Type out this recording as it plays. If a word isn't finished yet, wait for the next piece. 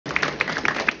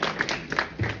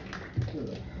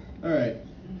All right,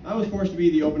 I was forced to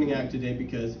be the opening act today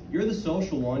because you're the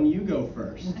social one, you go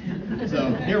first.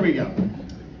 So here we go.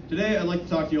 Today I'd like to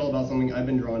talk to you all about something I've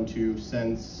been drawn to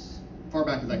since far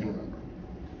back as I can remember.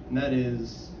 And that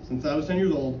is, since I was 10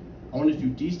 years old, I wanted to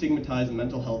destigmatize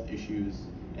mental health issues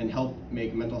and help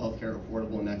make mental health care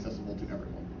affordable and accessible to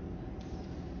everyone.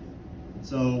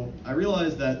 So I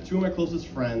realized that two of my closest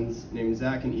friends, named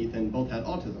Zach and Ethan, both had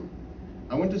autism.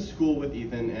 I went to school with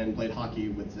Ethan and played hockey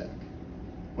with Zach.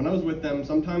 When I was with them,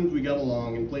 sometimes we got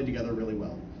along and played together really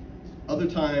well. Other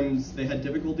times, they had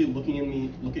difficulty looking at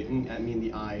me in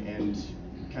the eye and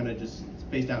kind of just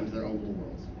spaced out into their own little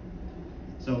worlds.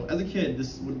 So as a kid,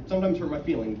 this would sometimes hurt my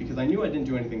feelings because I knew I didn't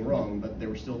do anything wrong, but they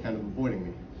were still kind of avoiding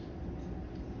me.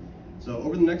 So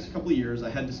over the next couple of years, I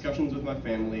had discussions with my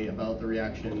family about the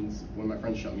reactions when my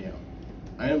friends shut me out.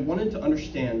 I wanted to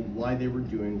understand why they were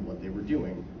doing what they were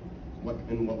doing,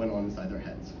 and what went on inside their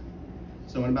heads.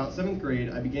 So in about 7th grade,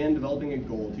 I began developing a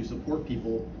goal to support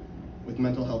people with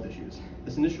mental health issues.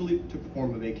 This initially took the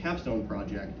form of a capstone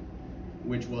project,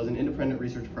 which was an independent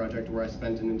research project where I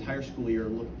spent an entire school year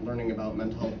learning about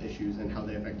mental health issues and how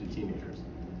they affected teenagers.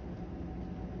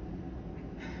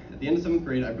 At the end of 7th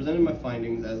grade, I presented my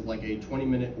findings as like a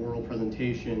 20-minute oral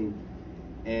presentation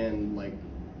and like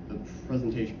the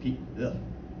presentation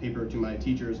paper to my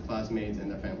teachers, classmates,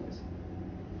 and their families.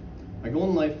 My goal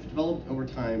in life developed over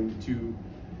time to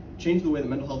change the way that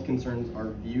mental health concerns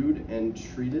are viewed and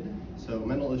treated. So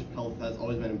mental health has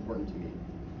always been important to me.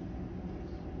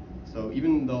 So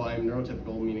even though I'm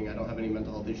neurotypical, meaning I don't have any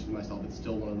mental health issues myself, it's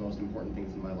still one of the most important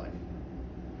things in my life.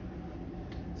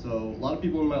 So a lot of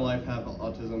people in my life have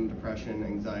autism, depression,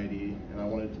 anxiety, and I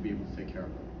wanted to be able to take care of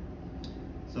them.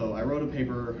 So I wrote a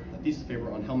thesis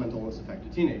paper on how mental illness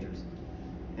affected teenagers.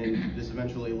 And this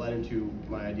eventually led into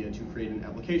my idea to create an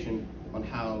application on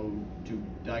how to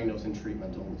diagnose and treat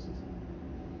mental illnesses.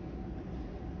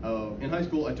 In high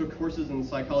school, I took courses in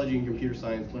psychology and computer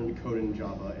science, learned to code in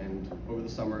Java, and over the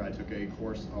summer I took a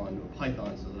course on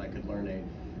Python so that I could learn a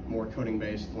more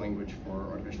coding-based language for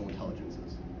artificial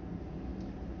intelligences.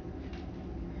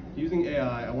 Using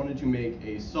AI, I wanted to make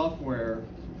a software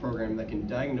program that can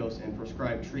diagnose and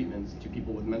prescribe treatments to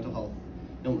people with mental health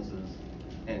illnesses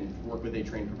and work with a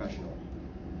trained professional.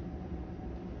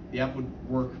 The app would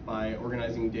work by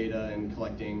organizing data and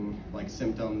collecting like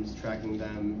symptoms, tracking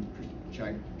them,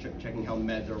 checking how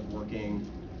meds are working,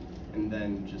 and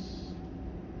then just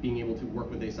being able to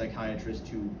work with a psychiatrist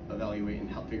to evaluate and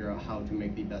help figure out how to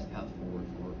make the best path forward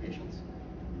for patients.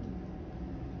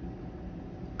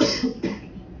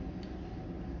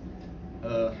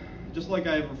 Just like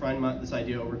I've refined this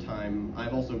idea over time,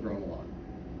 I've also grown a lot.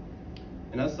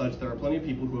 And as such, there are plenty of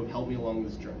people who have helped me along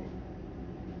this journey.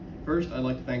 First, I'd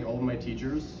like to thank all of my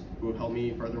teachers who have helped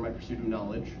me further my pursuit of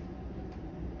knowledge.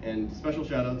 And special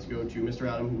shout outs go to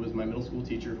Mr. Adam, who was my middle school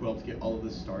teacher who helped get all of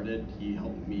this started. He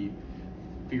helped me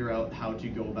figure out how to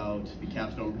go about the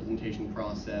capstone presentation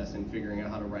process and figuring out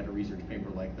how to write a research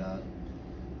paper like that.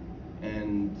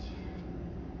 And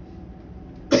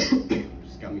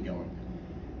just got me going.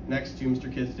 Next to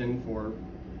Mr. Kiston for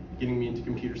getting me into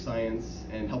computer science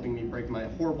and helping me break my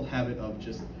horrible habit of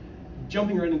just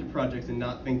jumping right into projects and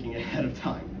not thinking ahead of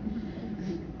time.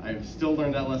 I've still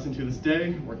learned that lesson to this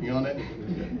day, working on it.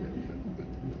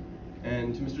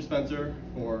 And to Mr. Spencer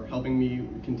for helping me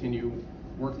continue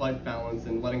work-life balance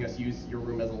and letting us use your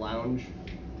room as a lounge.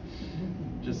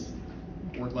 Just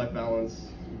work-life balance,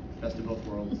 best of both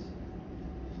worlds.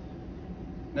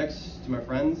 Next to my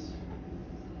friends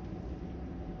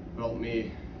who helped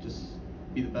me just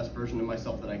be the best version of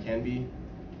myself that I can be,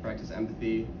 practice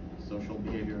empathy, social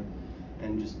behavior,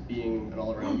 and just being an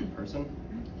all-around good person.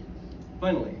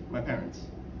 Finally, my parents,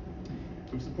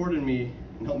 who've supported me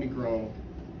and helped me grow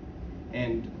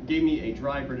and gave me a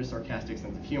dry, British, sarcastic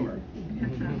sense of humor.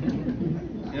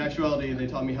 In actuality, they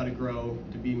taught me how to grow,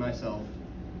 to be myself,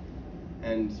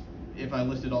 and if I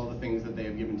listed all the things that they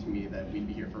have given to me, that we'd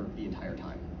be here for the entire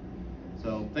time.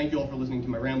 So thank you all for listening to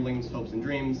my ramblings, hopes, and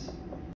dreams.